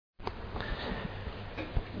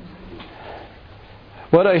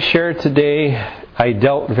What I shared today, I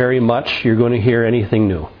doubt very much you're going to hear anything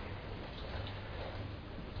new.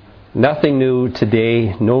 Nothing new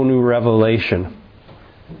today, no new revelation.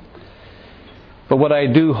 But what I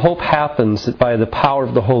do hope happens that by the power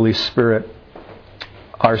of the Holy Spirit,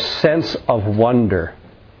 our sense of wonder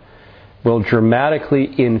will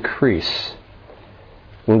dramatically increase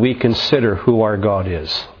when we consider who our God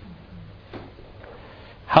is.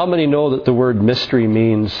 How many know that the word mystery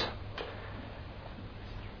means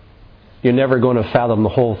you're never going to fathom the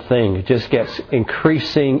whole thing? It just gets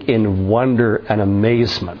increasing in wonder and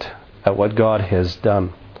amazement at what God has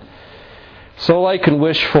done. So I can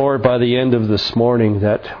wish for by the end of this morning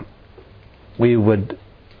that we would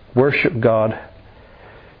worship God,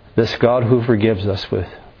 this God who forgives us with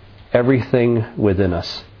everything within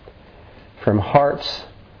us, from hearts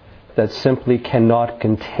that simply cannot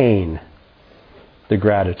contain the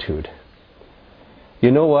gratitude.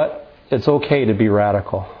 You know what? It's okay to be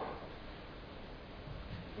radical.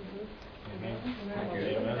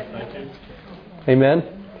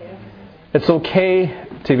 Amen? It's okay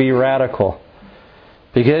to be radical.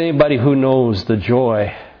 Because anybody who knows the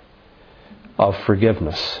joy of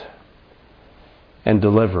forgiveness and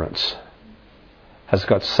deliverance has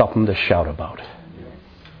got something to shout about.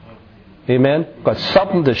 Amen? Got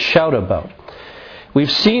something to shout about.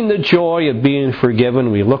 We've seen the joy of being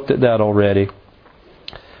forgiven. We looked at that already.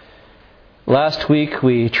 Last week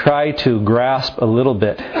we tried to grasp a little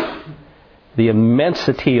bit the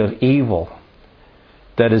immensity of evil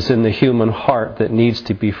that is in the human heart that needs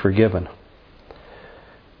to be forgiven.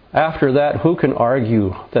 After that, who can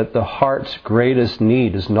argue that the heart's greatest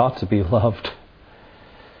need is not to be loved?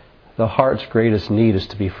 The heart's greatest need is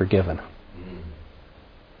to be forgiven.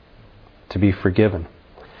 To be forgiven.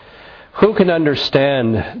 Who can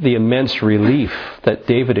understand the immense relief that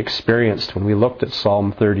David experienced when we looked at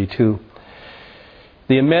Psalm 32?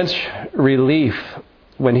 The immense relief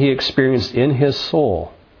when he experienced in his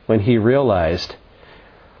soul when he realized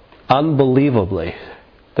unbelievably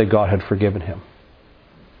that God had forgiven him.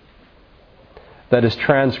 That his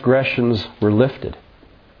transgressions were lifted.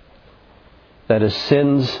 That his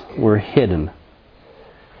sins were hidden.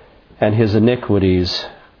 And his iniquities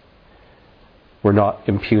were not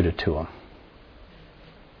imputed to him.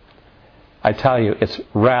 I tell you, it's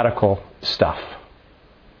radical stuff.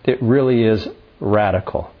 It really is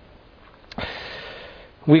radical.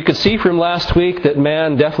 We could see from last week that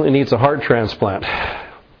man definitely needs a heart transplant.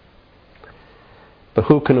 But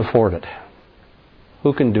who can afford it?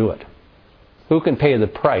 Who can do it? Who can pay the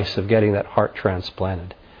price of getting that heart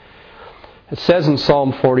transplanted? It says in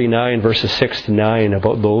Psalm 49, verses 6 to 9,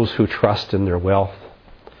 about those who trust in their wealth.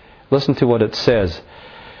 Listen to what it says.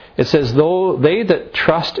 It says, though they that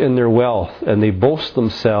trust in their wealth, and they boast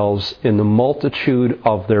themselves in the multitude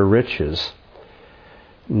of their riches,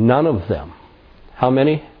 none of them. How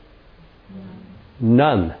many?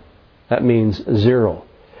 None. That means zero.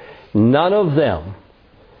 None of them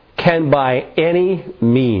can by any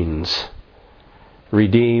means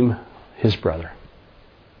redeem his brother,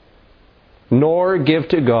 nor give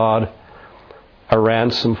to God a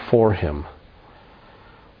ransom for him.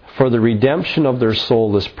 For the redemption of their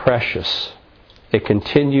soul is precious. It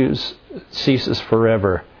continues, ceases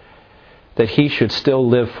forever, that he should still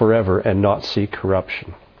live forever and not see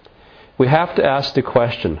corruption. We have to ask the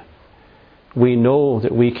question, we know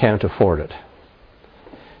that we can't afford it.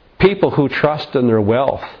 People who trust in their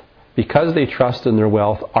wealth, because they trust in their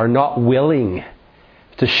wealth, are not willing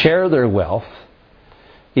to share their wealth,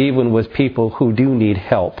 even with people who do need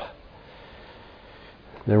help.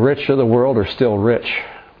 The rich of the world are still rich,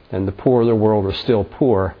 and the poor of the world are still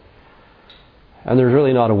poor. And there's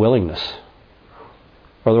really not a willingness.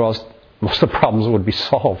 Otherwise, most of the problems would be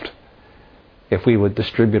solved if we would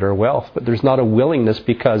distribute our wealth. But there's not a willingness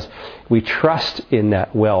because we trust in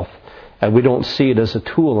that wealth, and we don't see it as a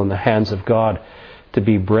tool in the hands of God to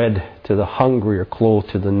be bread to the hungry or clothes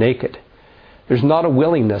to the naked. There's not a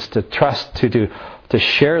willingness to trust, to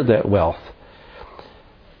share that wealth.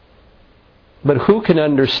 But who can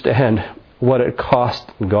understand what it cost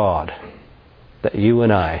God that you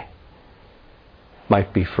and I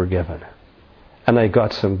might be forgiven? And I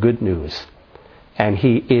got some good news. And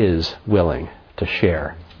He is willing to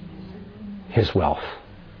share His wealth.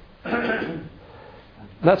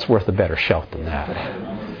 That's worth a better shout than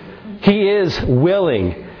that. He is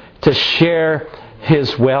willing to share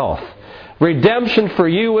His wealth. Redemption for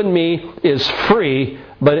you and me is free,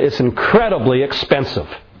 but it's incredibly expensive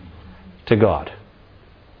to God.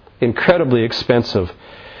 Incredibly expensive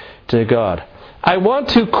to God. I want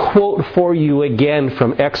to quote for you again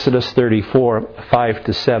from Exodus 34, 5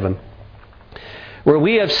 to 7. where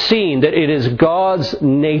we have seen that it is God's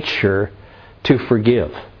nature to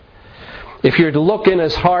forgive. If you're to look in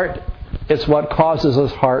His heart, it's what causes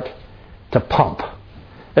His heart to pump.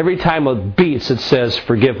 Every time it beats, it says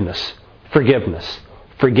forgiveness, forgiveness,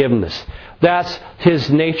 forgiveness. That's His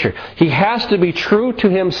nature. He has to be true to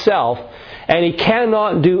Himself, and He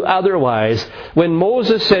cannot do otherwise. When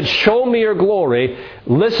Moses said, "Show me your glory,"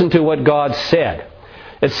 listen to what God said.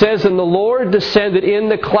 It says, "And the Lord descended in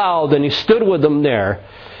the cloud, and He stood with them there,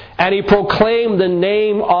 and He proclaimed the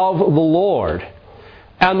name of the Lord.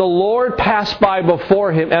 And the Lord passed by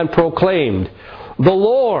before Him and proclaimed, the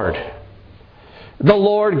Lord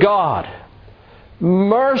God,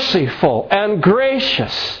 merciful and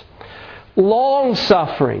gracious,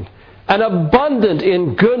 long-suffering, and abundant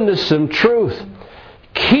in goodness and truth,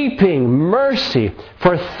 keeping mercy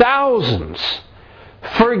for thousands,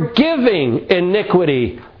 forgiving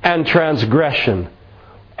iniquity and transgression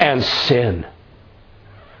and sin."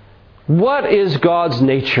 What is God's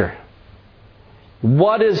nature?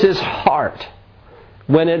 What is His heart?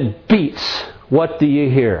 When it beats, what do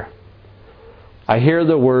you hear? I hear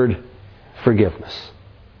the word forgiveness.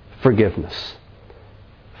 Forgiveness.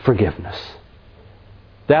 Forgiveness.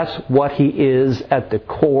 That's what He is at the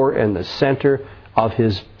core and the center of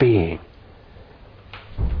His being.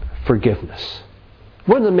 Forgiveness.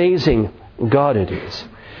 What an amazing God it is.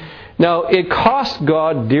 Now, it cost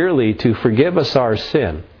God dearly to forgive us our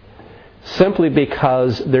sin, simply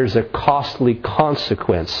because there's a costly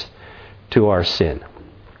consequence to our sin.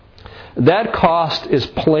 That cost is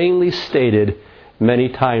plainly stated many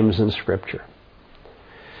times in Scripture.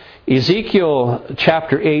 Ezekiel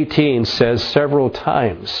chapter 18 says several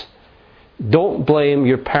times, don't blame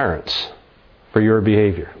your parents for your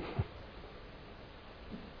behavior.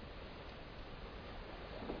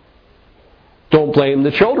 Don't blame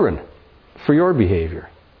the children for your behavior.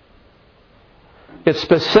 It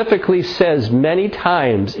specifically says many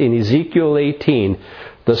times in Ezekiel 18,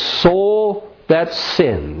 the soul that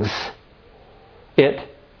sins,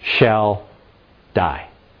 it shall die.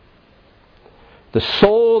 The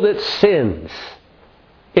soul that sins,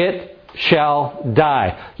 it shall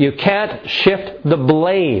die. You can't shift the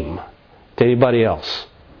blame to anybody else.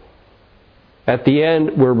 At the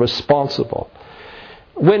end, we're responsible.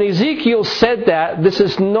 When Ezekiel said that,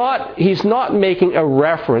 he's not making a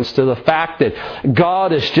reference to the fact that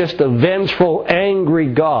God is just a vengeful,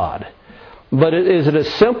 angry God. But it is a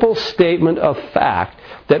simple statement of fact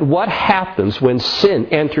that what happens when sin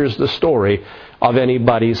enters the story of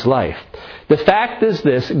anybody's life. The fact is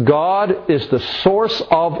this: God is the source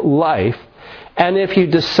of life, and if you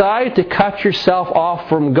decide to cut yourself off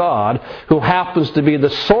from God, who happens to be the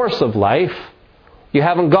source of life, you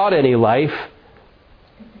haven't got any life,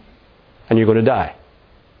 and you're going to die.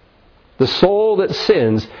 The soul that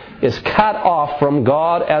sins is cut off from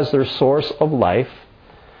God as their source of life,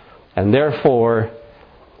 and therefore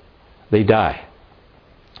they die.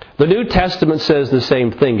 The New Testament says the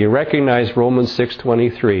same thing. You recognize Romans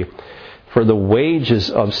 6:23. For the wages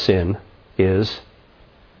of sin is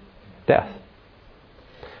death.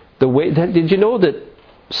 Did you know that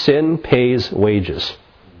sin pays wages?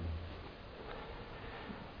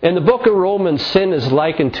 In the book of Romans, sin is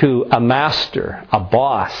likened to a master, a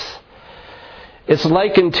boss. It's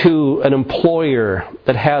likened to an employer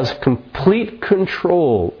that has complete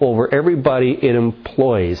control over everybody it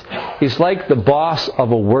employs. He's like the boss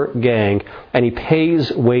of a work gang, and he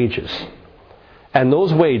pays wages. And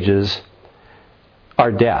those wages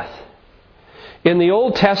are death. In the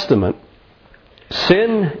Old Testament,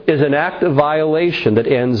 sin is an act of violation that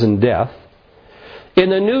ends in death. In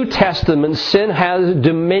the New Testament, sin has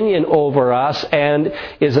dominion over us and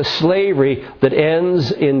is a slavery that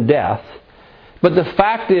ends in death. But the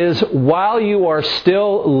fact is, while you are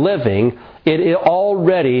still living, it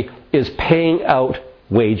already is paying out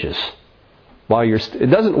wages. It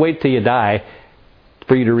doesn't wait till you die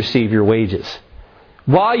for you to receive your wages.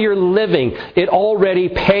 While you're living, it already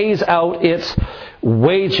pays out its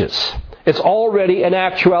wages. It's already in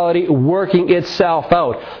actuality working itself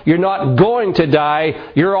out. You're not going to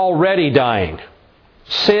die, you're already dying.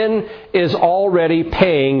 Sin is already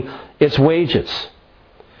paying its wages.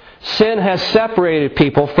 Sin has separated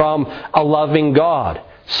people from a loving God.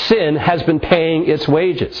 Sin has been paying its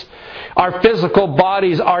wages. Our physical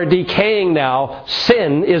bodies are decaying now.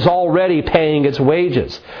 Sin is already paying its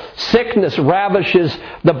wages. Sickness ravishes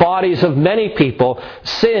the bodies of many people.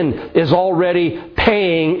 Sin is already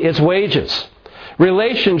paying its wages.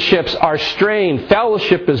 Relationships are strained.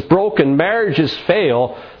 Fellowship is broken. Marriages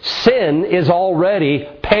fail. Sin is already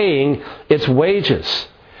paying its wages.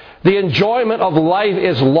 The enjoyment of life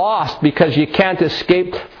is lost because you can't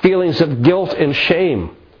escape feelings of guilt and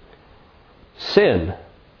shame. Sin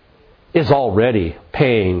is already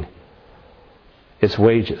paying its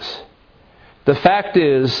wages. The fact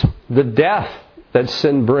is, the death that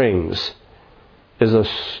sin brings is a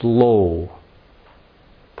slow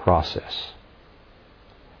process,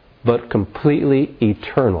 but completely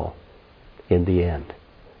eternal in the end.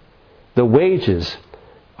 The wages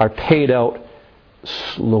are paid out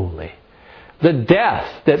slowly. The death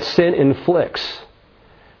that sin inflicts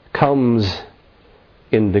comes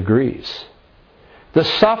in degrees. The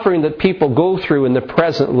suffering that people go through in the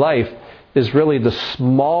present life is really the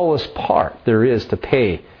smallest part there is to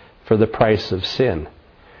pay for the price of sin.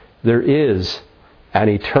 There is an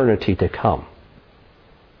eternity to come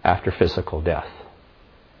after physical death.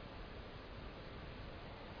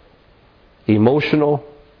 Emotional,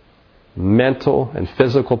 mental, and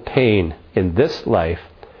physical pain in this life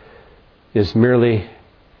is merely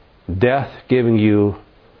death giving you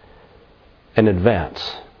an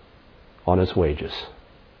advance on its wages.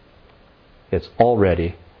 It's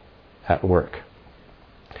already at work.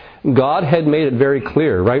 God had made it very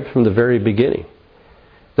clear right from the very beginning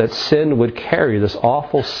that sin would carry this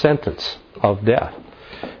awful sentence of death.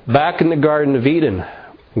 Back in the Garden of Eden,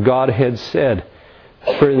 God had said,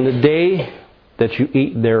 "For in the day that you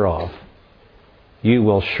eat thereof, you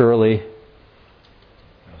will surely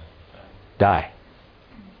die."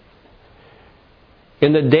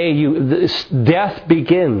 In the day death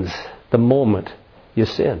begins the moment you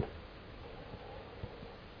sin.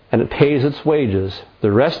 And it pays its wages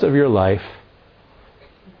the rest of your life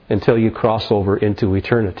until you cross over into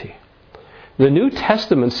eternity. The New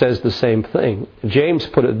Testament says the same thing. James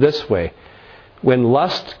put it this way: when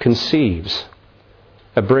lust conceives,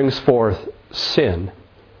 it brings forth sin,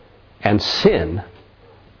 and sin,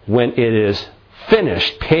 when it is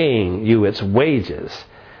finished paying you its wages,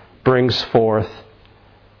 brings forth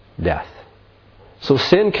death. So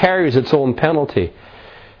sin carries its own penalty.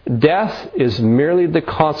 Death is merely the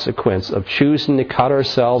consequence of choosing to cut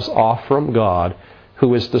ourselves off from God,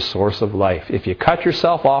 who is the source of life. If you cut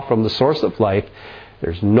yourself off from the source of life,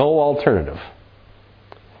 there's no alternative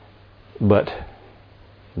but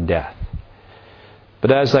death.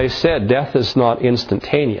 But as I said, death is not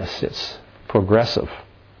instantaneous. It's progressive.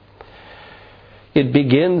 It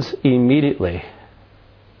begins immediately,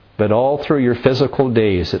 but all through your physical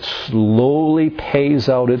days, it slowly pays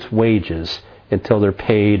out its wages until they're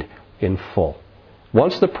paid in full.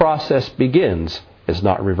 Once the process begins, it's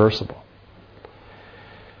not reversible.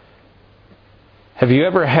 Have you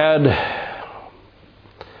ever had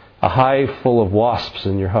a hive full of wasps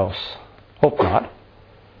in your house? Hope not.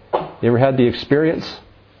 You ever had the experience?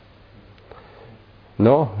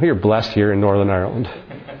 No? You're blessed here in Northern Ireland.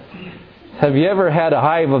 Have you ever had a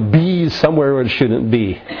hive of bees somewhere where it shouldn't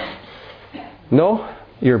be? No?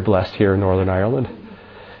 You're blessed here in Northern Ireland.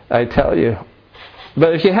 I tell you.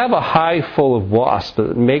 But if you have a hive full of wasps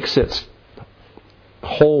that makes its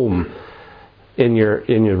home in your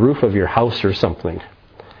roof of your house or something,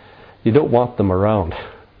 you don't want them around.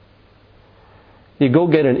 You go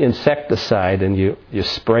get an insecticide and you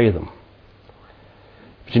spray them.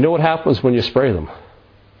 But you know what happens when you spray them?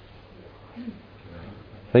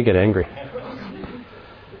 They get angry.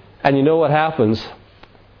 And you know what happens?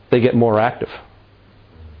 They get more active.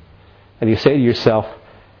 And you say to yourself,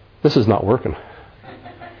 this is not working.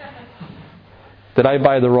 Did I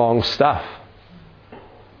buy the wrong stuff?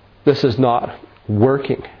 This is not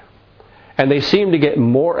working. And they seem to get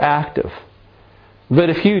more active. But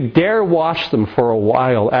if you dare watch them for a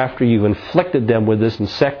while after you've inflicted them with this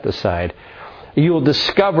insecticide, you will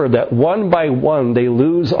discover that one by one they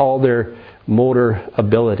lose all their motor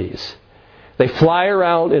abilities. They fly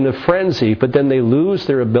around in a frenzy, but then they lose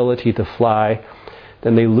their ability to fly,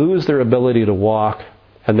 then they lose their ability to walk,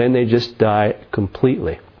 and then they just die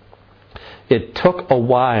completely. It took a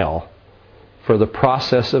while for the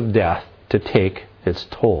process of death to take its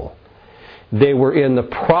toll. They were in the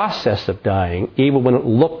process of dying, even when it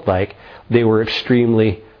looked like they were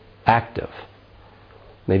extremely active.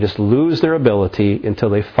 They just lose their ability until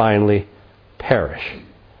they finally perish.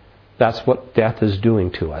 That's what death is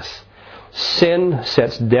doing to us. Sin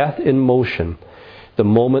sets death in motion the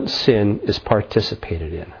moment sin is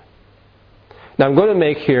participated in. Now I'm going to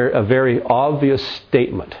make here a very obvious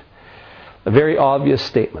statement. A very obvious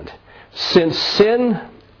statement. Since sin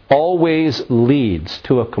always leads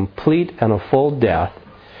to a complete and a full death,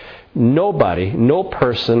 nobody, no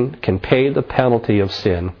person can pay the penalty of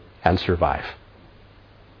sin and survive.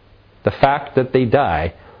 The fact that they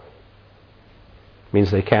die means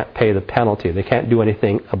they can't pay the penalty. They can't do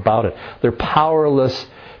anything about it. They're powerless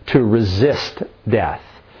to resist death.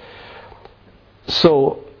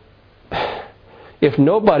 So, if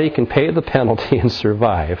nobody can pay the penalty and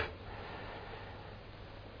survive,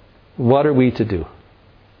 what are we to do?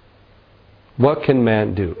 What can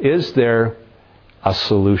man do? Is there a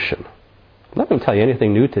solution? I'm not going to tell you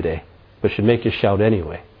anything new today, but it should make you shout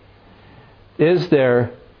anyway. Is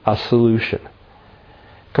there a solution?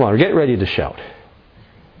 Come on, get ready to shout.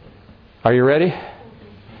 Are you ready?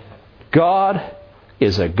 God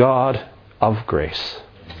is a God of grace.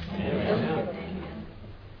 Amen.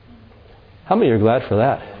 How many are glad for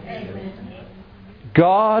that? Amen.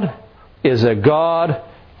 God is a God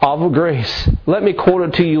of grace. Let me quote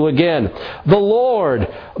it to you again. The Lord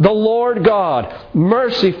God,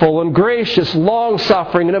 merciful and gracious,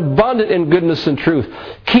 long-suffering and abundant in goodness and truth,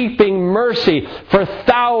 keeping mercy for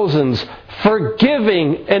thousands,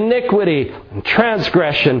 forgiving iniquity,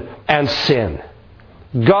 transgression, and sin.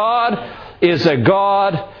 God is a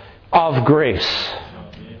God of grace.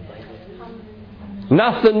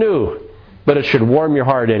 Nothing new, but it should warm your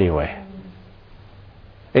heart anyway.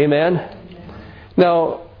 Amen?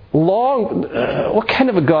 Now, what kind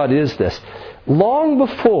of a God is this? Long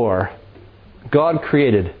before God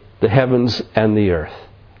created the heavens and the earth,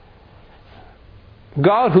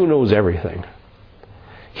 God, who knows everything,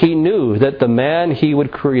 He knew that the man He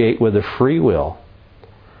would create with a free will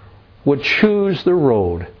would choose the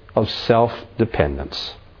road of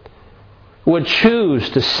self-dependence, would choose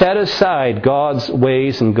to set aside God's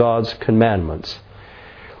ways and God's commandments.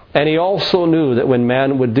 And He also knew that when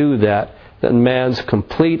man would do that, that man's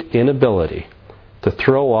complete inability to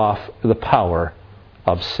throw off the power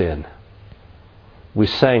of sin. We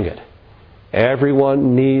sang it.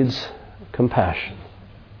 Everyone needs compassion.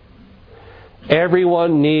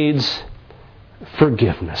 Everyone needs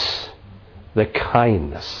forgiveness, the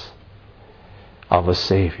kindness of a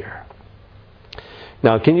Savior.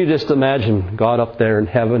 Now, can you just imagine God up there in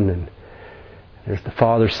heaven, and there's the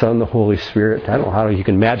Father, Son, the Holy Spirit. I don't know how you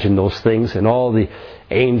can imagine those things, and all the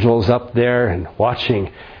angels up there and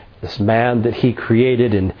watching this man that He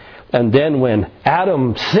created. And then when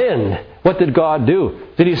Adam sinned, what did God do?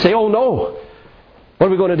 Did He say, oh no, what are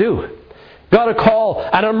we going to do? Got to call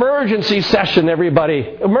an emergency session,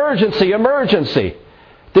 everybody. Emergency.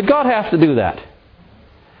 Did God have to do that?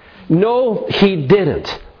 No, He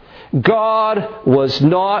didn't. God was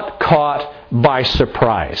not caught by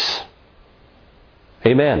surprise.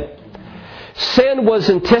 Amen. Sin was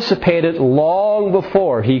anticipated long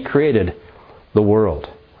before He created the world.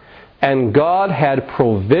 And God had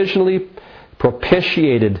provisionally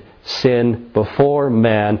propitiated sin before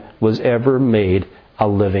man was ever made a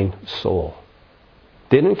living soul.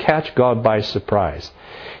 Didn't catch God by surprise.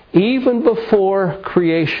 Even before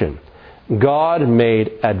creation, God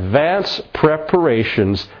made advance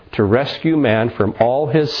preparations to rescue man from all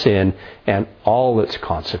his sin and all its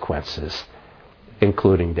consequences,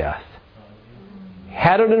 including death.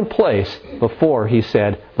 Had it in place before He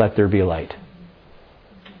said, let there be light.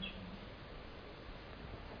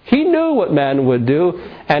 He knew what man would do,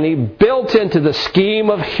 and He built into the scheme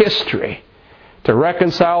of history to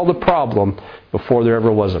reconcile the problem before there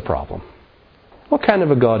ever was a problem. What kind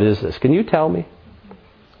of a God is this? Can you tell me?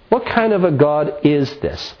 What kind of a God is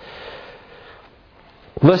this?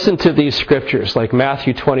 Listen to these scriptures, like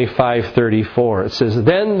Matthew 25:34. It says,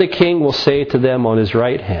 then the king will say to them on his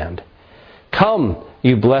right hand, come,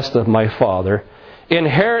 you blessed of my Father,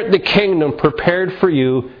 inherit the kingdom prepared for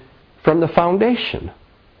you from the foundation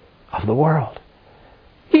of the world.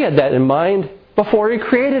 He had that in mind before He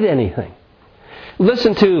created anything.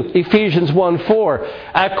 Listen to Ephesians 1:4.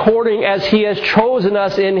 According as He has chosen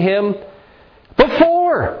us in Him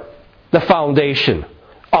before the foundation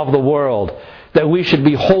of the world, that we should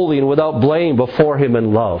be holy and without blame before Him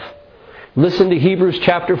in love. Listen to Hebrews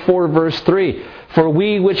chapter 4, verse 3. For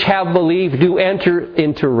we which have believed do enter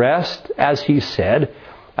into rest, as He said,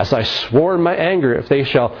 as I swore in my anger, if they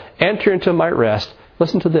shall enter into my rest.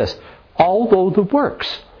 Listen to this. Although the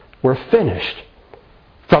works were finished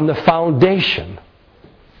from the foundation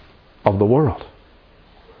of the world.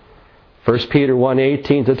 1 Peter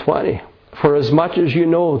 1:18-20. For as much as you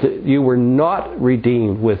know that you were not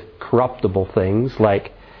redeemed with corruptible things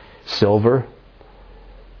like silver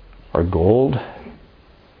or gold.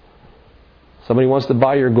 Somebody wants to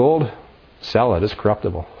buy your gold? Sell it. It's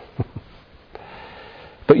corruptible.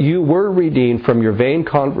 But you were redeemed from your vain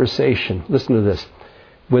conversation. Listen to this.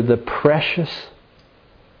 With the precious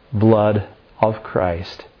blood of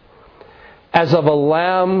Christ, as of a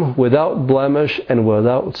lamb without blemish and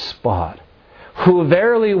without spot, who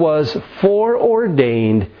verily was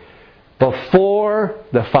foreordained before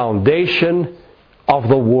the foundation of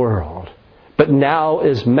the world, but now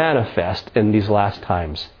is manifest in these last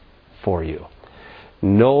times for you.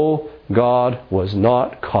 No, God was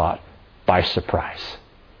not caught by surprise.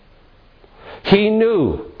 He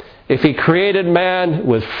knew if He created man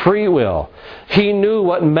with free will, He knew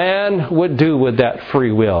what man would do with that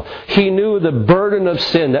free will. He knew the burden of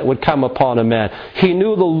sin that would come upon a man. He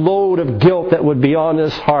knew the load of guilt that would be on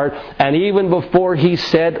his heart. And even before He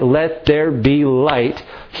said, "Let there be light,"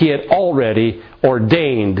 He had already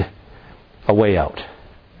ordained a way out.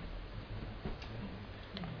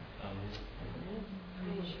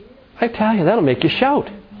 I tell you, that'll make you shout.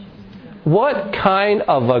 What kind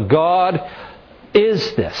of a God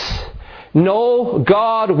is this? No,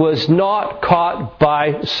 God was not caught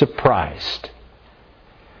by surprise.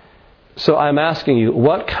 So I'm asking you,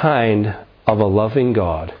 what kind of a loving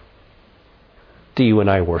God do you and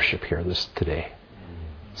I worship here today?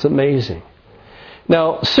 It's amazing.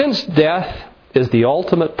 Now, since death is the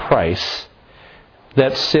ultimate price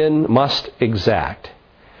that sin must exact,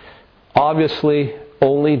 obviously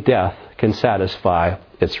only death can satisfy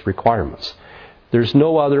its requirements. There's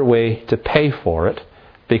no other way to pay for it,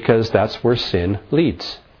 because that's where sin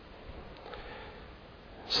leads.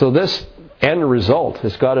 So this end result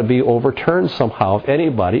has got to be overturned somehow if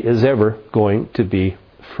anybody is ever going to be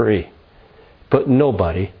free. But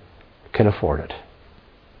nobody can afford it.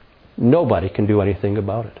 Nobody can do anything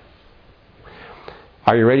about it.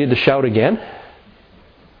 Are you ready to shout again?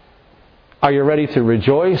 Are you ready to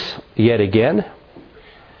rejoice yet again?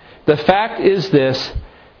 The fact is this: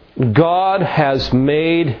 God has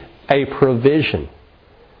made a provision.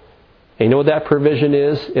 And you know what that provision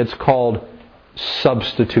is? It's called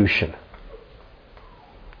substitution.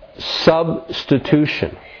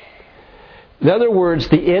 Substitution. In other words,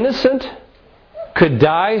 the innocent could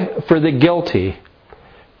die for the guilty.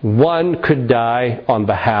 One could die on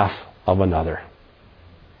behalf of another.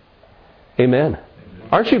 Amen.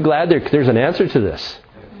 Aren't you glad there's an answer to this?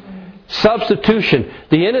 Substitution.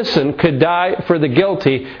 The innocent could die for the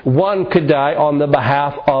guilty. One could die on the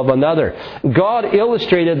behalf of another. God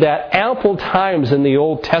illustrated that ample times in the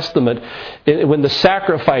Old Testament when the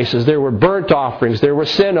sacrifices, there were burnt offerings, there were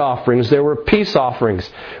sin offerings, there were peace offerings,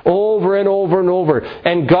 over and over and over.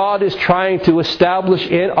 And God is trying to establish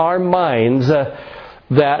in our minds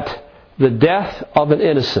that the death of an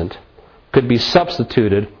innocent could be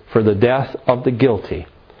substituted for the death of the guilty,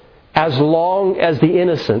 as long as the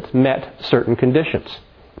innocent met certain conditions.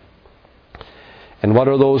 And what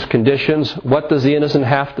are those conditions? What does the innocent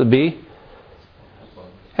have to be?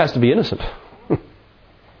 Has to be innocent.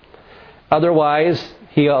 Otherwise,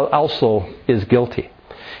 he also is guilty.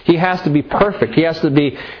 He has to be perfect. He has to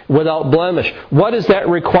be without blemish. What is that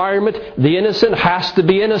requirement? The innocent has to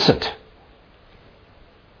be innocent.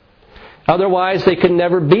 Otherwise, they can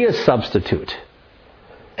never be a substitute,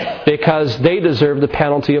 because they deserve the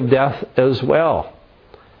penalty of death as well.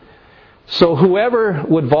 So whoever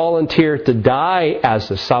would volunteer to die as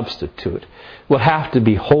a substitute would have to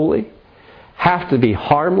be holy, have to be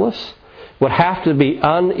harmless, would have to be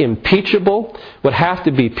unimpeachable, would have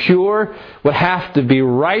to be pure, would have to be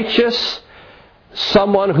righteous,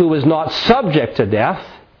 someone who is not subject to death,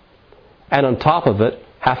 and on top of it,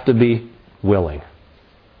 have to be willing.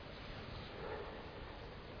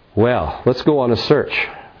 Well, let's go on a search.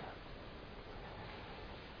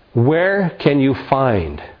 Where can you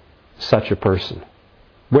find such a person?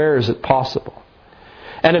 Where is it possible?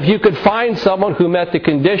 And if you could find someone who met the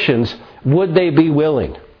conditions, would they be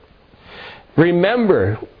willing?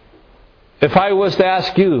 Remember, if I was to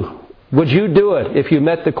ask you, would you do it if you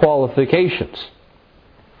met the qualifications?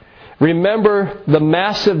 Remember the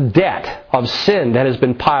massive debt of sin that has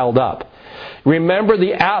been piled up. Remember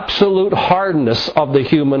the absolute hardness of the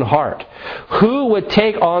human heart. Who would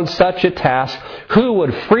take on such a task? Who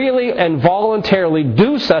would freely and voluntarily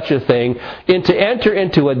do such a thing, and to enter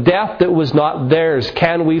into a death that was not theirs?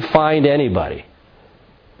 Can we find anybody?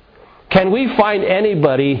 Can we find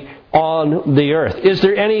anybody on the earth? Is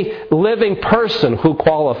there any living person who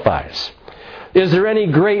qualifies? Is there any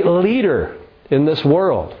great leader in this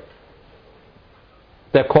world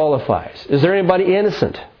that qualifies? Is there anybody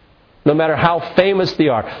innocent, no matter how famous they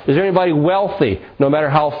are? Is there anybody wealthy, no matter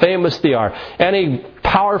how famous they are? Any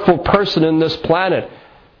powerful person in this planet?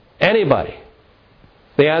 Anybody?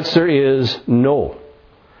 The answer is no.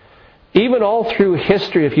 Even all through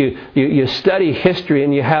history, if you study history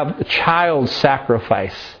and you have child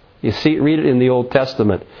sacrifice, read it in the Old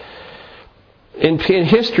Testament. In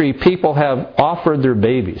history, people have offered their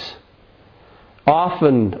babies.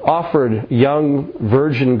 Often offered young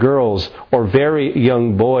virgin girls or very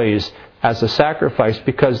young boys as a sacrifice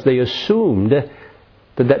because they assumed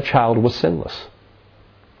that child was sinless,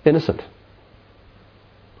 innocent.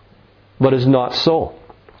 but is not so.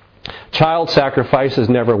 Child sacrifice has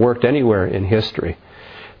never worked anywhere in history.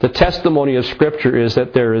 The testimony of Scripture is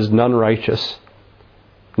that there is none righteous.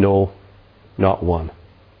 No, not one.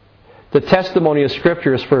 The testimony of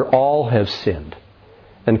Scripture is for all have sinned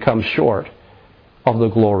and come short of the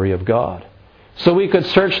glory of God. So we could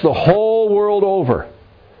search the whole world over,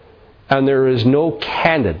 and there is no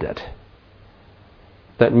candidate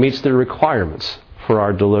that meets the requirements for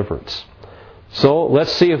our deliverance. So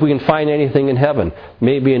let's see if we can find anything in heaven.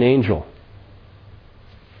 Maybe an angel.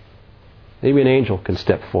 Maybe an angel can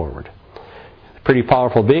step forward. Pretty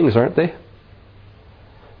powerful beings, aren't they?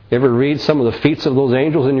 You ever read some of the feats of those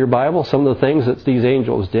angels in your Bible? Some of the things that these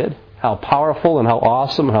angels did? How powerful and how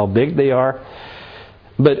awesome and how big they are.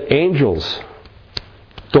 But angels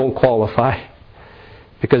don't qualify,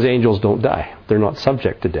 because angels don't die. They're not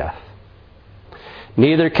subject to death.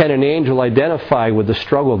 Neither can an angel identify with the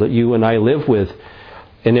struggle that you and I live with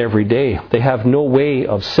in every day. They have no way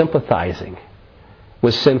of sympathizing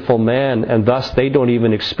with sinful man, and thus they don't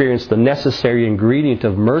even experience the necessary ingredient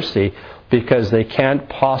of mercy, because they can't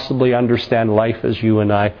possibly understand life as you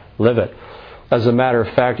and I live it. As a matter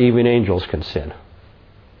of fact, even angels can sin.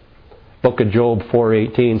 Book of Job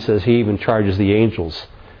 4:18 says he even charges the angels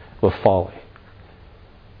with folly.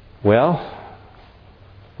 Well,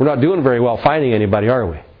 we're not doing very well finding anybody, are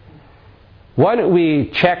we? Why don't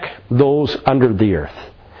we check those under the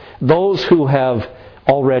earth? Those who have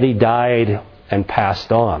already died and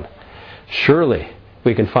passed on. Surely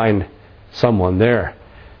we can find someone there.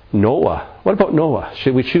 Noah. What about Noah?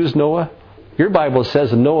 Should we choose Noah? Your Bible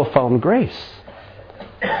says that Noah found grace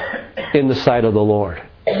in the sight of the Lord.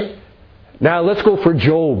 Now let's go for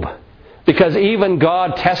Job. Because even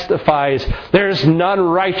God testifies there's none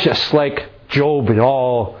righteous like Job in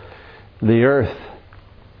all the earth.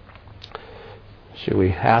 Should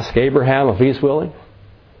we ask Abraham if he's willing?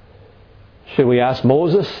 Should we ask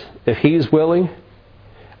Moses if he's willing?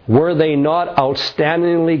 Were they not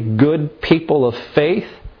outstandingly good people of faith?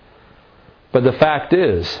 But the fact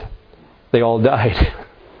is, they all died,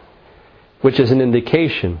 which is an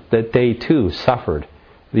indication that they too suffered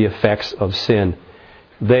the effects of sin.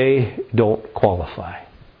 They don't qualify.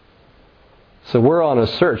 So we're on a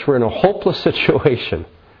search. We're in a hopeless situation.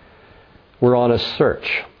 We're on a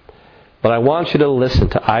search. But I want you to listen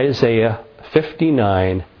to Isaiah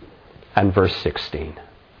 59 and verse 16.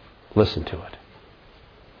 Listen to it.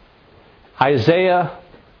 Isaiah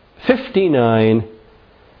 59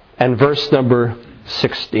 and verse number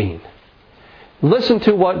 16. Listen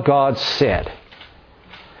to what God said.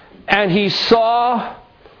 And he saw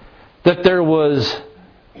that there was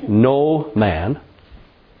no man,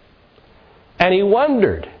 and he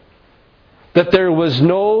wondered that there was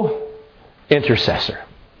no intercessor.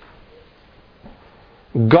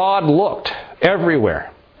 God looked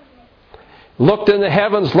everywhere. Looked in the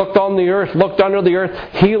heavens, looked on the earth, looked under the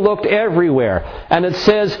earth. He looked everywhere. And it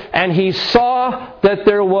says, and he saw that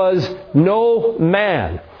there was no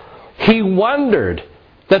man. He wondered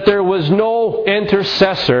that there was no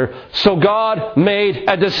intercessor. So God made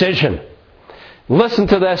a decision. Listen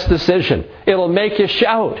to this decision. It'll make you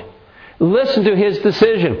shout. Listen to his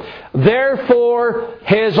decision. Therefore,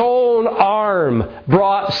 his own arm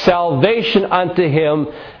brought salvation unto him,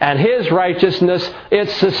 and his righteousness, it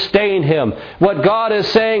sustained him. What God is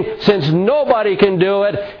saying, since nobody can do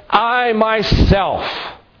it, I myself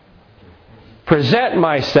present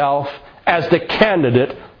myself as the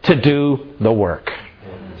candidate to do the work.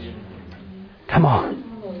 Come on.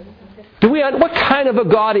 What kind of a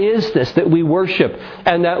God is this that we worship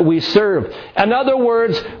and that we serve? In other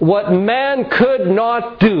words, what man could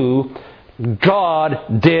not do,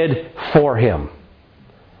 God did for him.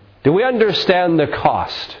 Do we understand the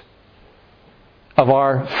cost of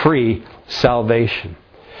our free salvation?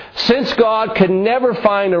 Since God can never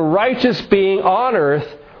find a righteous being on earth,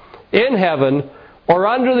 in heaven, or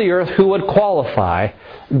under the earth who would qualify,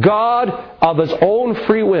 God, of his own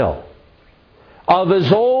free will, of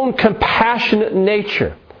his own compassionate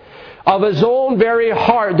nature, of his own very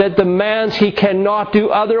heart that demands he cannot do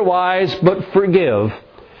otherwise but forgive,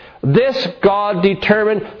 this God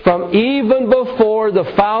determined from even before the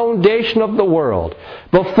foundation of the world,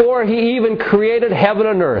 before he even created heaven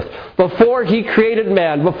and earth, before he created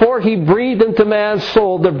man, before he breathed into man's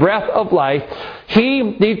soul the breath of life,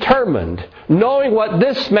 he determined, knowing what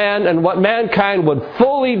this man and what mankind would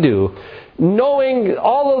fully do, knowing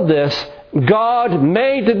all of this, God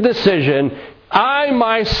made the decision, I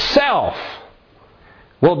myself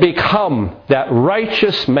will become that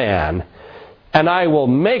righteous man, and I will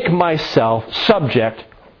make myself subject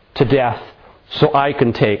to death so I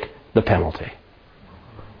can take the penalty.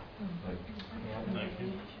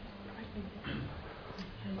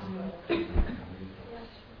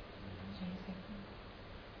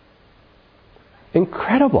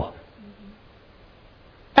 Incredible.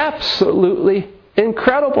 Absolutely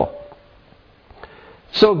incredible.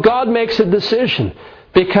 So God makes a decision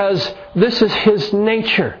because this is His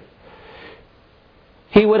nature.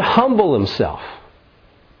 He would humble Himself.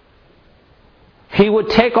 He would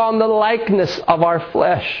take on the likeness of our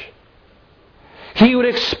flesh. He would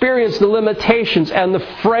experience the limitations and the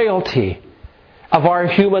frailty of our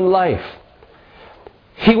human life.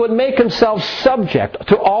 He would make Himself subject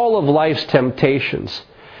to all of life's temptations.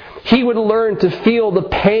 He would learn to feel the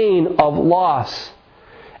pain of loss.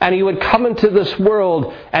 And He would come into this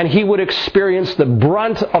world and He would experience the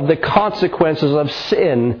brunt of the consequences of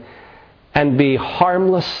sin and be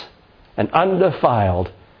harmless and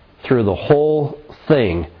undefiled through the whole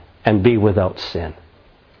thing and be without sin.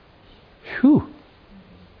 Whew.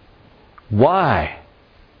 Why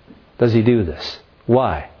does He do this?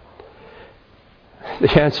 Why?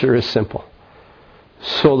 The answer is simple.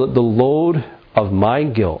 So that the load of my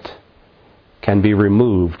guilt can be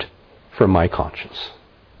removed from my conscience.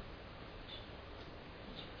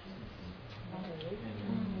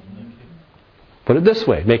 Put it this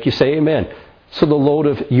way, make you say amen. So the load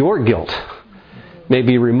of your guilt may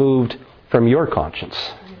be removed from your conscience.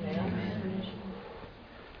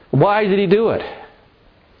 Why did He do it?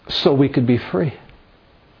 So we could be free.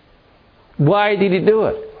 Why did He do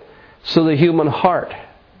it? So the human heart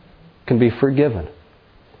can be forgiven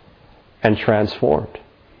and transformed.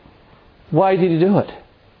 Why did He do it?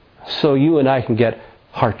 So you and I can get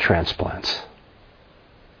heart transplants.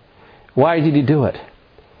 Why did He do it?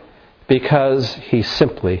 Because He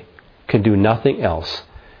simply can do nothing else.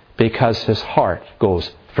 Because His heart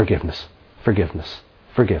goes, forgiveness, forgiveness,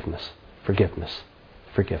 forgiveness, forgiveness,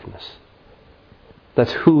 forgiveness.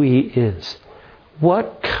 That's who He is.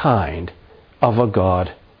 What kind of a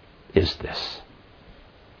God is this?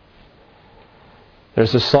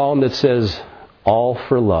 There's a psalm that says, all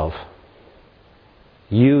for love.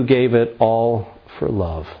 You gave it all for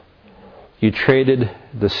love. You traded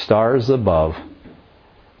the stars above.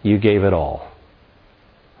 You gave it all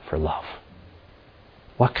for love.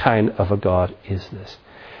 What kind of a God is this?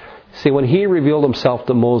 See, when He revealed Himself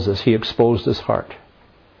to Moses, He exposed His heart.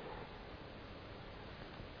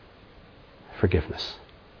 Forgiveness.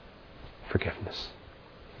 Forgiveness.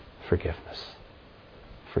 Forgiveness.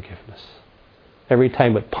 Forgiveness. Every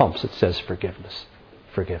time it pumps, it says forgiveness.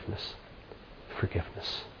 Forgiveness.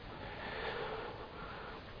 Forgiveness.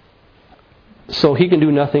 So He can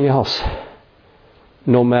do nothing else,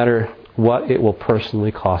 no matter what it will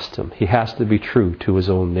personally cost Him. He has to be true to His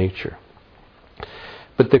own nature.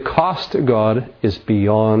 But the cost to God is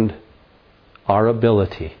beyond our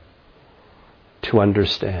ability to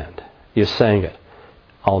understand. You sang it.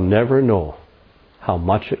 I'll never know how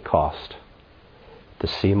much it cost to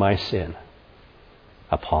see my sin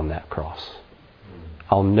upon that cross.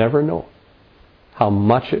 I'll never know how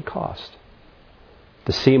much it cost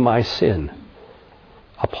to see my sin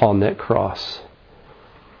upon that cross.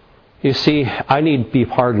 You see, I need to be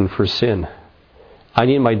pardoned for sin. I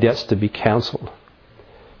need my debts to be canceled.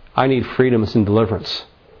 I need freedoms and deliverance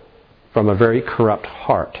from a very corrupt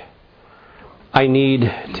heart. I need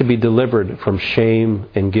to be delivered from shame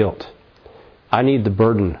and guilt. I need the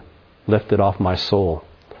burden lifted off my soul.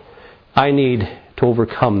 I need to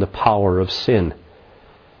overcome the power of sin.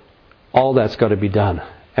 All that's got to be done.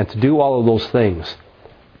 And to do all of those things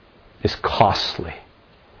is costly.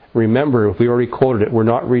 Remember, we already quoted it, we're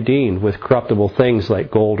not redeemed with corruptible things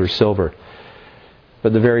like gold or silver,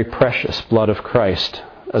 but the very precious blood of Christ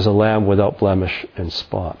as a lamb without blemish and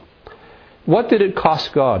spot. What did it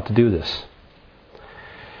cost God to do this?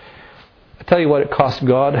 I tell you what it cost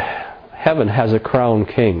God. Heaven has a crowned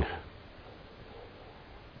king.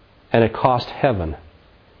 And it cost heaven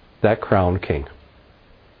that crowned king.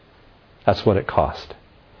 That's what it cost.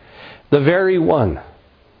 The very one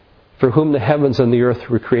for whom the heavens and the earth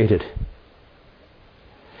were created.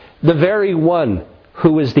 The very one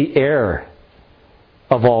who is the heir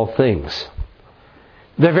of all things.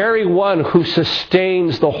 The very one who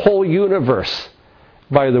sustains the whole universe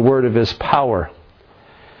by the word of His power.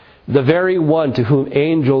 The very one to whom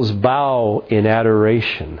angels bow in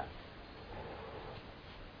adoration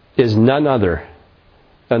is none other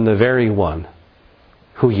than the very one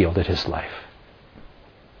who yielded His life.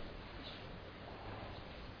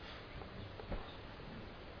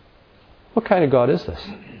 What kind of God is this?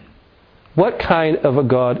 What kind of a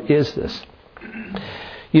God is this?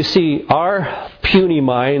 You see, our puny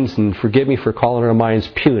minds, and forgive me for calling our minds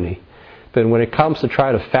puny, but when it comes to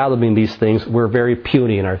try to fathoming these things, we're very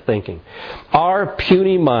puny in our thinking. Our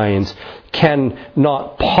puny minds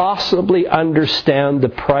cannot possibly understand the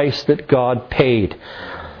price that God paid.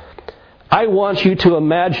 I want you to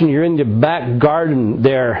imagine you're in the back garden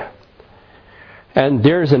there, and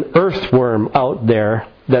there's an earthworm out there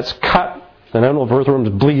that's cut. And I don't know if earthworms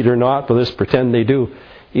bleed or not, but let's pretend they do.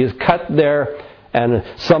 He's cut there, and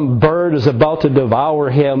some bird is about to devour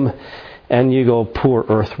him, and you go, poor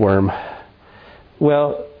earthworm.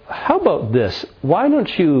 Well, how about this? Why don't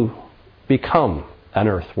you become an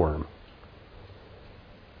earthworm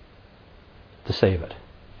to save it?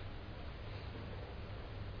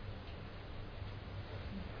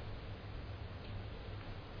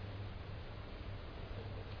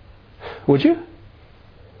 Would you?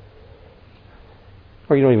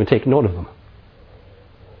 Or you don't even take note of them.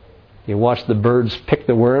 You watch the birds pick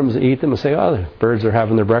the worms, eat them, and say, oh, the birds are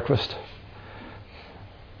having their breakfast.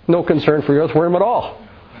 No concern for your earthworm at all.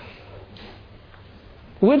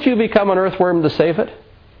 Would you become an earthworm to save it?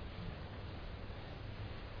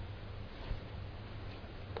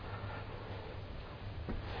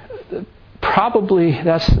 Probably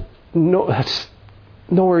that's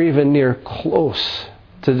nowhere even near close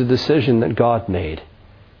to the decision that God made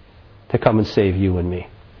to come and save you and me.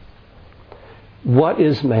 What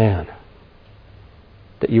is man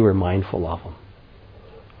that you are mindful of him?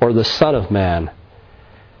 Or the Son of Man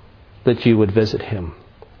that you would visit him?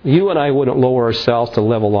 You and I wouldn't lower ourselves to the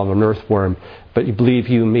level of an earthworm, but you believe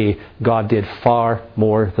you me, God did far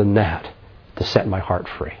more than that to set my heart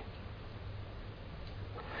free.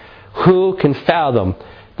 Who can fathom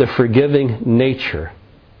the forgiving nature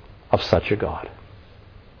of such a God?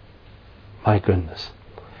 My goodness.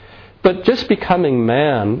 But just becoming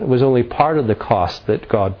man was only part of the cost that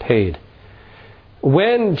God paid.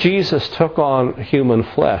 When Jesus took on human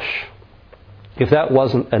flesh, if that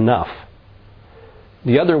wasn't enough,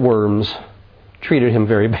 the other worms treated him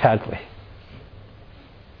very badly.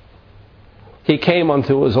 He came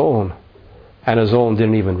unto his own, and his own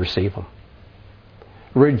didn't even receive him.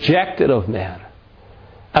 Rejected of man.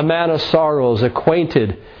 A man of sorrows,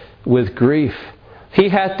 acquainted with grief. He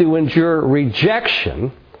had to endure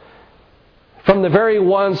rejection from the very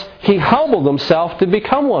ones he humbled himself to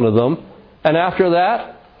become one of them. And after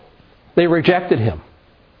that, they rejected him.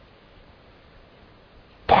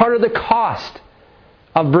 Part of the cost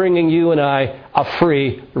of bringing you and I a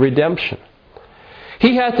free redemption.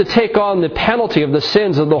 He had to take on the penalty of the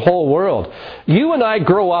sins of the whole world. You and I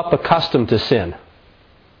grow up accustomed to sin.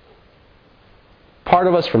 Part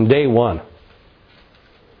of us from day one.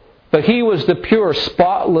 But he was the pure,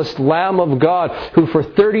 spotless Lamb of God who for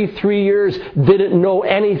 33 years didn't know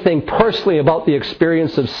anything personally about the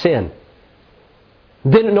experience of sin.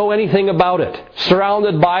 Didn't know anything about it.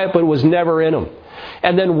 Surrounded by it, but it was never in him.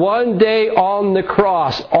 And then one day on the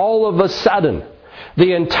cross, all of a sudden,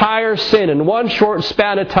 the entire sin in one short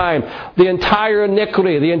span of time, the entire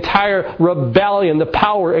iniquity, the entire rebellion, the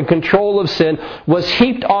power and control of sin was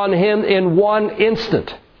heaped on him in one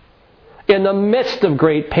instant. In the midst of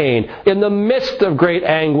great pain, in the midst of great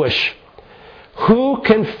anguish. Who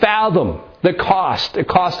can fathom the cost? It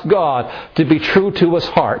cost God to be true to his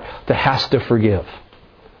heart, that has to forgive.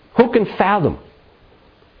 Who can fathom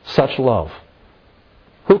such love?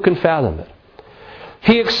 Who can fathom it?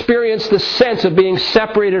 He experienced the sense of being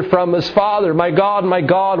separated from his Father. My God,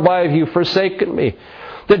 why have you forsaken me?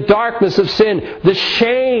 The darkness of sin, the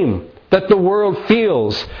shame that the world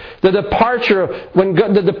feels. The departure,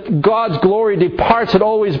 when God's glory departs, it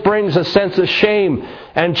always brings a sense of shame.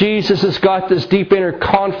 And Jesus has got this deep inner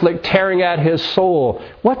conflict tearing at his soul.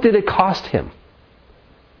 What did it cost him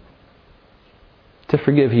to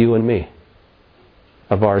forgive you and me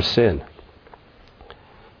of our sin?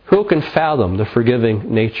 Who can fathom the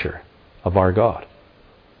forgiving nature of our God?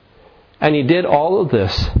 And he did all of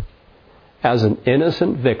this as an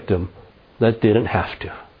innocent victim that didn't have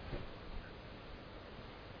to.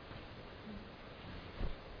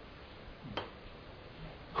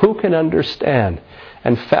 Who can understand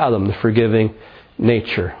and fathom the forgiving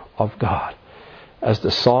nature of God? As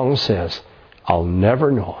the song says, I'll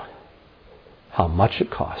never know how much it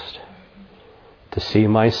cost to see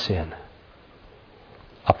my sin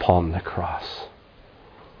upon the cross.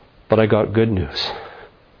 But I got good news.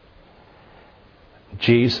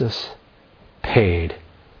 Jesus paid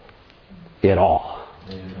it all.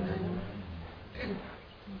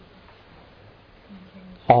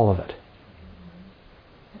 All of it.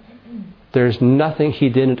 There's nothing he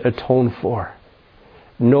didn't atone for.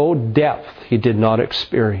 No depth he did not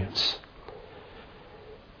experience.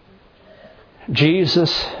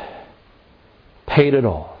 Jesus paid it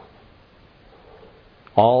all.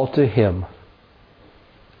 All to him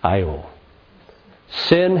I owe.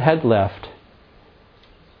 Sin had left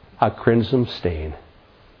a crimson stain.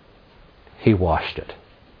 He washed it.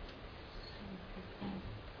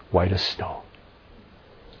 white as snow.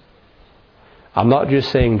 I'm not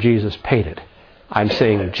just saying Jesus paid it. I'm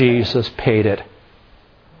saying Jesus paid it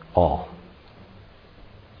all.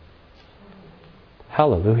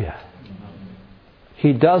 Hallelujah.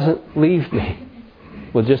 He doesn't leave me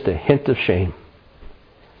with just a hint of shame.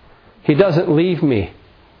 He doesn't leave me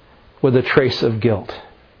with a trace of guilt.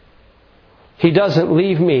 He doesn't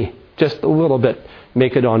leave me just a little bit,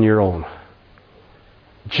 make it on your own.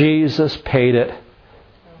 Jesus paid it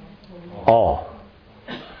all.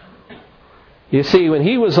 You see, when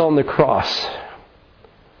He was on the cross,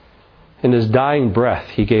 in His dying breath,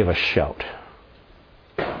 He gave a shout.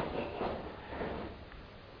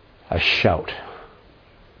 A shout.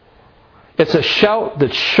 It's a shout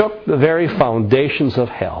that shook the very foundations of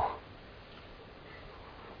hell.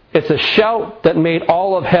 It's a shout that made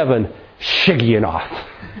all of heaven shigionoth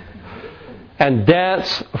and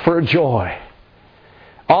dance for joy.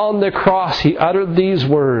 On the cross, He uttered these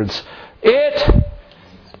words, "It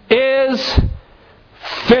is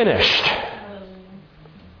finished."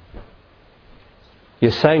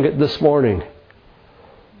 You sang it this morning.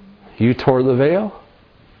 You tore the veil.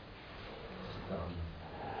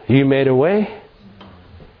 You made a way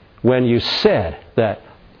when you said that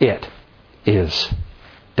it is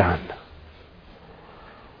done.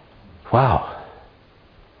 Wow.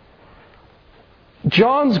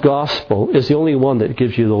 John's Gospel is the only one that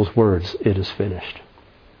gives you those words, "It is finished."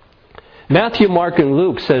 Matthew, Mark, and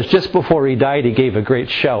Luke says just before He died, He gave a great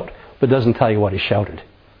shout, but doesn't tell you what He shouted.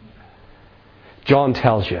 John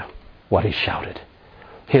tells you what He shouted.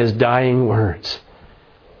 His dying words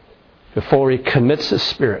before He commits His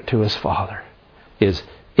spirit to His Father is,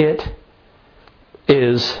 "It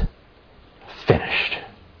is finished."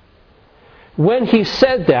 When He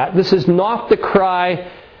said that, this is not the cry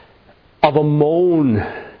of a moan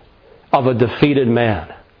of a defeated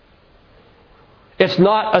man. It's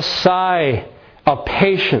not a sigh of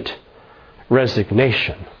patient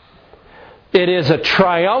resignation. It is a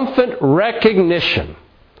triumphant recognition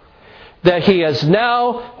that He has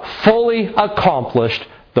now fully accomplished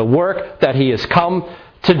the work that He has come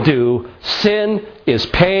to do. Sin is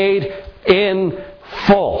paid in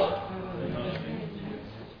full.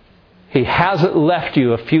 He hasn't left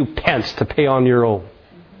you a few pence to pay on your own.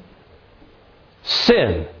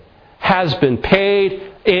 Sin has been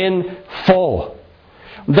paid in full.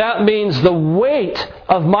 That means the weight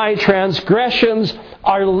of my transgressions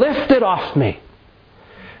are lifted off me.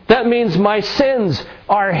 That means my sins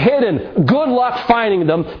are hidden. Good luck finding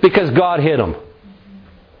them because God hid them.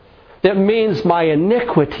 It means my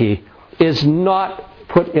iniquity is not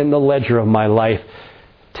put in the ledger of my life.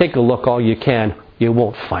 Take a look all you can. You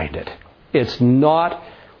won't find it. It's not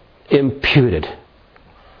imputed.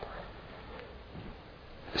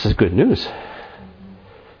 This is good news.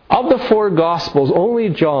 Of the four Gospels, only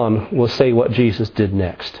John will say what Jesus did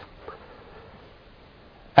next.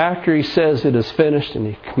 After He says it is finished and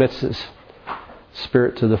He commits His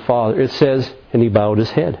spirit to the Father, it says, and He bowed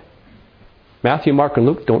His head. Matthew, Mark, and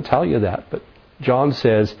Luke don't tell you that, but John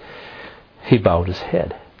says He bowed His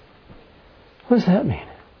head. What does that mean?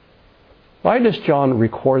 Why does John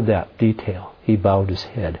record that detail? He bowed His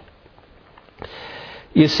head.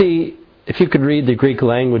 You see, if you could read the Greek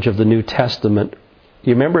language of the New Testament,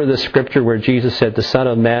 you remember the scripture where Jesus said the Son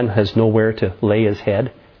of Man has nowhere to lay His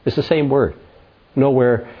head? It's the same word.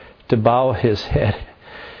 Nowhere to bow His head.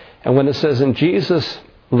 And when it says, and Jesus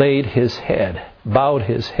laid His head, bowed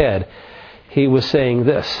His head, He was saying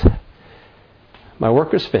this, my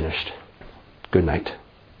work is finished. Good night.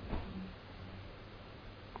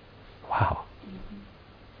 Wow.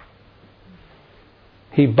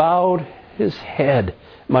 He bowed His head.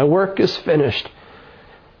 My work is finished.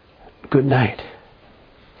 Good night.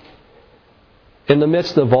 In the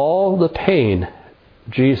midst of all the pain,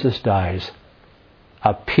 Jesus dies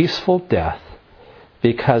a peaceful death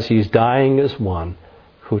because He's dying as one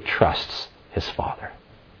who trusts His Father.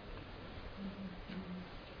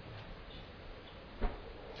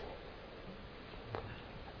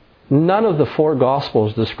 None of the four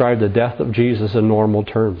Gospels describe the death of Jesus in normal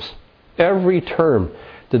terms. Every term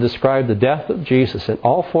to describe the death of Jesus in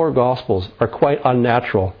all four Gospels are quite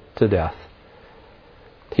unnatural to death.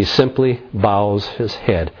 He simply bows His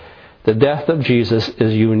head. The death of Jesus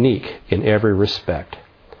is unique in every respect.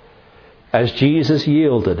 As Jesus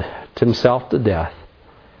yielded Himself to death,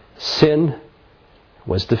 sin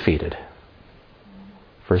was defeated.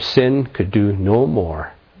 For sin could do no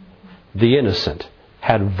more. The innocent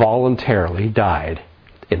had voluntarily died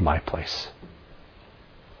in my place.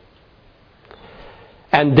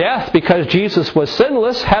 And death, because Jesus was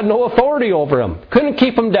sinless, had no authority over Him. Couldn't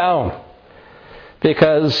keep Him down.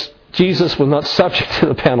 Because Jesus was not subject to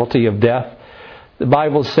the penalty of death. The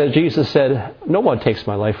Bible says, Jesus said, no one takes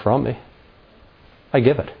my life from me. I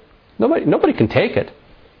give it. Nobody can take it.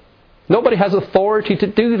 Nobody has authority to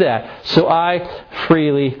do that. So I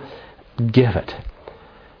freely give it.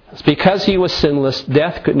 It's because he was sinless,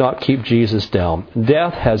 death could not keep Jesus down.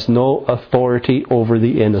 Death has no authority over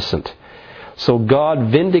the innocent. So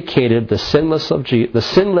God vindicated the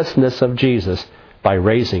sinlessness of Jesus by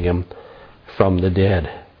raising him from the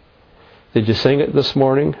dead. Did you sing it this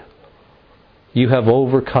morning? You have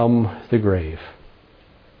overcome the grave.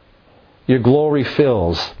 Your glory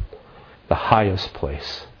fills the highest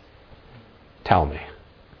place. Tell me,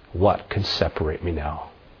 what can separate me now?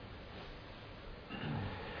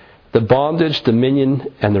 The bondage,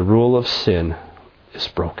 dominion, and the rule of sin is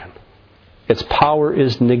broken. Its power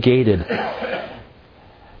is negated.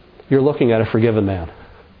 You're looking at a forgiven man.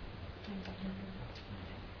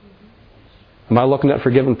 Am I looking at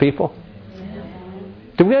forgiven people?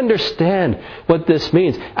 Do we understand what this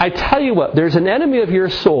means? I tell you what, there's an enemy of your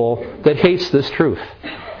soul that hates this truth.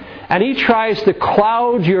 And he tries to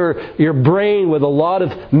cloud your brain with a lot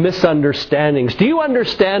of misunderstandings. Do you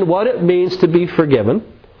understand what it means to be forgiven?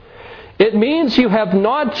 It means you have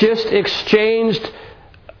not just exchanged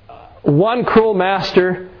one cruel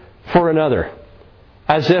master for another,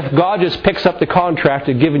 as if God just picks up the contract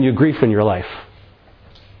and given you grief in your life.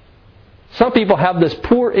 Some people have this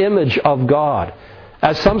poor image of God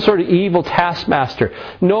as some sort of evil taskmaster.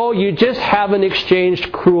 No, you just haven't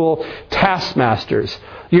exchanged cruel taskmasters.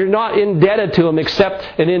 You're not indebted to him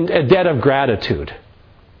except in a debt of gratitude.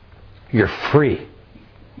 You're free.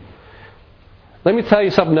 Let me tell you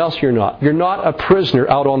something else you're not. You're not a prisoner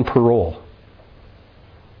out on parole.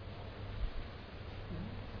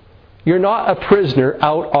 You're not a prisoner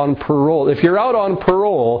out on parole. If you're out on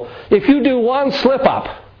parole, if you do one slip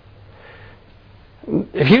up,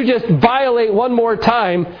 if you just violate one more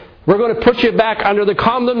time, we're going to put you back under the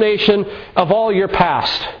condemnation of all your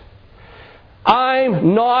past.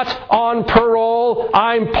 I'm not on parole.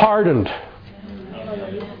 I'm pardoned.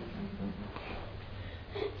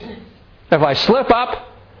 If I slip up,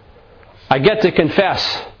 I get to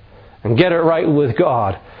confess and get it right with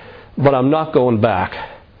God. But I'm not going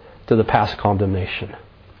back to the past condemnation.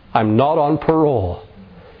 I'm not on parole.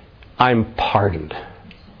 I'm pardoned.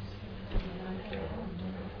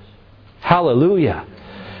 Hallelujah.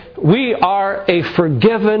 We are a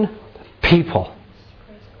forgiven people.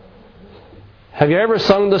 Have you ever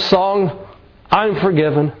sung the song, I'm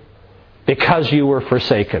forgiven because you were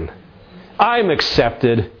forsaken. I'm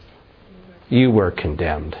accepted. You were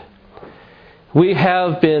condemned. We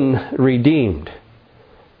have been redeemed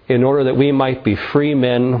in order that we might be free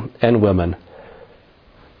men and women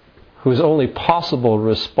whose only possible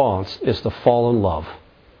response is to fall in love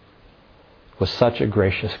with such a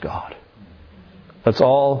gracious God. That's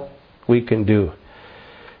all we can do.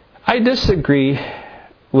 I disagree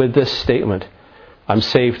with this statement, I'm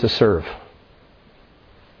saved to serve.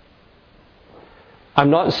 I'm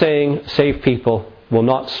not saying saved people will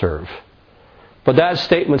not serve. But that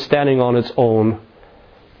statement standing on its own,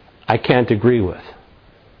 I can't agree with.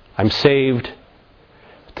 I'm saved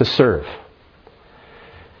to serve.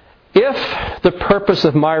 If the purpose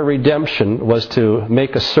of my redemption was to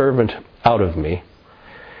make a servant out of me,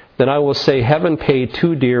 then I will say heaven paid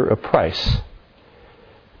too dear a price,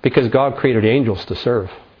 because God created angels to serve.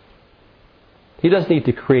 He doesn't need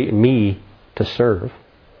to create me to serve.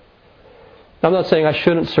 I'm not saying I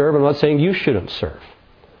shouldn't serve. I'm not saying you shouldn't serve.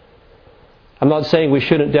 I'm not saying we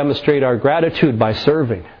shouldn't demonstrate our gratitude by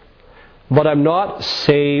serving. But I'm not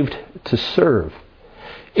saved to serve.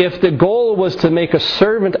 If the goal was to make a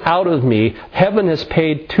servant out of me, heaven has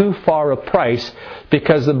paid too far a price,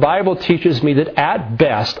 because the Bible teaches me that at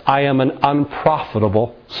best I am an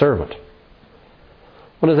unprofitable servant.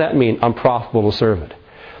 What does that mean, unprofitable servant?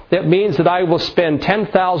 That means that I will spend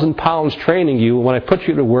 10,000 pounds training you. When I put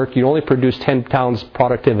you to work, you only produce 10 pounds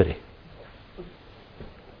productivity.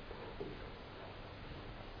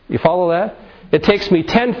 You follow that? It takes me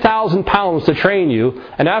 10,000 pounds to train you,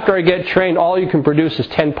 and after I get trained, all you can produce is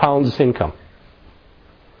 10 pounds income.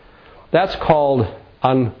 That's called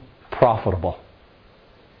unprofitable.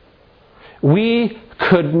 We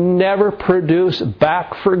could never produce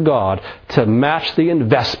back for God to match the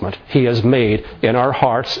investment He has made in our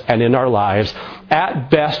hearts and in our lives. At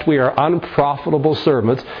best, we are unprofitable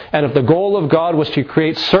servants, and if the goal of God was to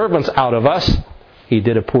create servants out of us, He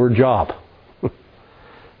did a poor job.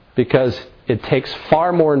 Because it takes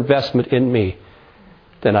far more investment in me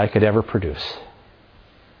than I could ever produce.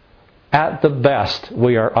 At the best,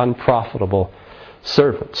 we are unprofitable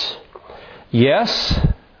servants. Yes,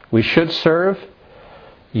 we should serve.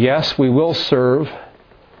 Yes, we will serve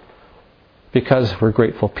because we're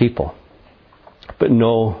grateful people. But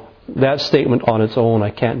no, that statement on its own,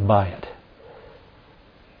 I can't buy it.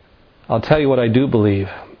 I'll tell you what I do believe.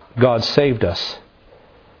 God saved us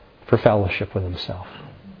for fellowship with Himself.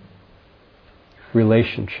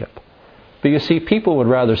 Relationship. But you see, people would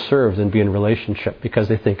rather serve than be in relationship because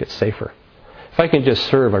they think it's safer. If I can just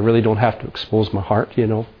serve, I really don't have to expose my heart, you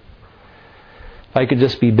know. If I could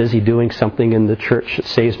just be busy doing something in the church that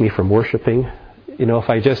saves me from worshiping. You know, if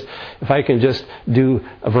I can just do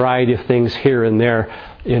a variety of things here and there,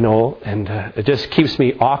 you know, and it just keeps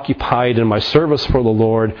me occupied in my service for the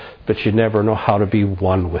Lord, but you never know how to be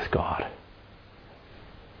one with God.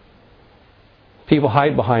 People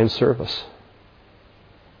hide behind service.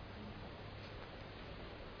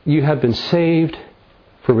 You have been saved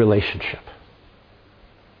for relationship.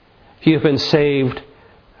 You have been saved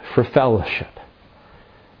for fellowship.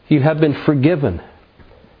 You have been forgiven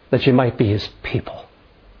that you might be His people.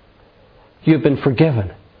 You have been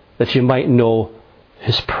forgiven that you might know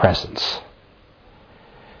His presence.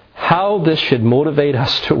 How this should motivate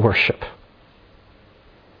us to worship.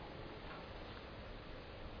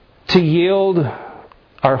 To yield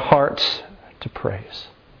our hearts to praise.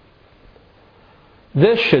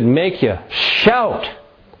 This should make you shout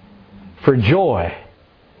for joy.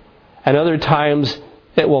 And other times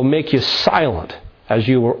it will make you silent as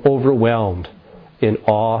you are overwhelmed in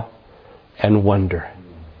awe and wonder.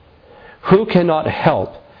 Who cannot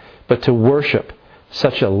help but to worship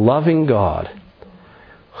such a loving God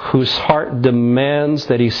whose heart demands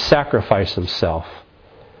that He sacrifice Himself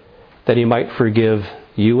that He might forgive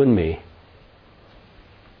you and me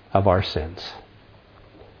of our sins?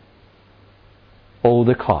 Oh,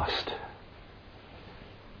 the cost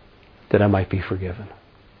that I might be forgiven.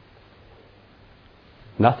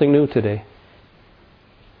 Nothing new today.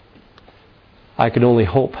 I can only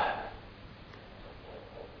hope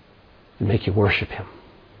and make you worship Him.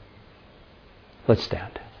 Let's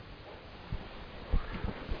stand.